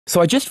So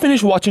I just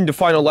finished watching the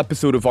final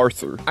episode of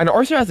Arthur, and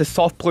Arthur has a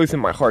soft place in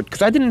my heart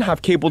because I didn't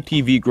have cable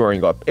TV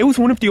growing up. It was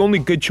one of the only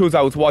good shows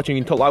I was watching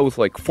until I was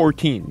like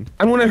 14.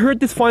 And when I heard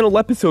this final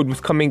episode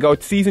was coming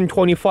out, season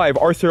 25,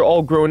 Arthur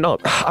all grown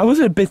up, I was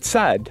a bit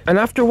sad. And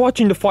after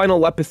watching the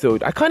final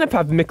episode, I kind of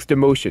have mixed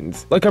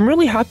emotions. Like, I'm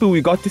really happy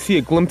we got to see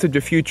a glimpse of the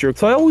future,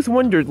 so I always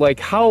wondered like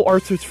how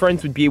Arthur's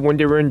friends would be when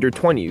they were in their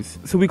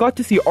 20s. So we got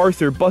to see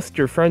Arthur,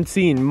 Buster,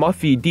 Francine,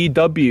 Muffy,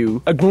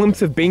 DW, a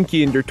glimpse of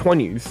Binky in their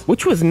 20s,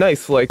 which was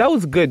nice. Like, that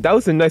was good. That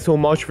was a nice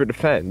homage for the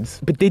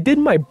fans. But they did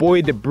my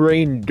boy the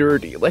Brain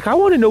dirty. Like, I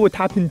want to know what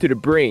happened to the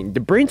Brain. The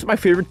Brain's my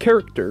favorite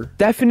character.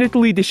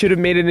 Definitely they should have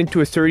made it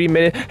into a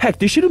 30-minute. Heck,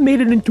 they should have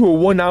made it into a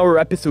 1-hour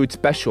episode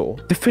special.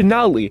 The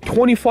finale,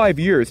 25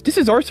 years. This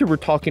is Arthur we're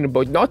talking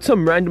about, not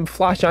some random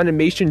Flash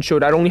animation show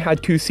that only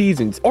had 2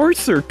 seasons.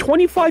 Arthur,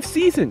 25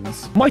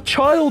 seasons. My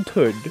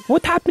childhood.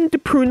 What happened to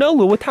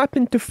Prunella? What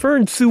happened to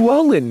Fern, Sue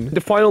Ellen?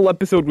 The final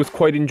episode was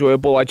quite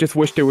enjoyable. I just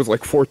wish it was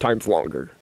like 4 times longer.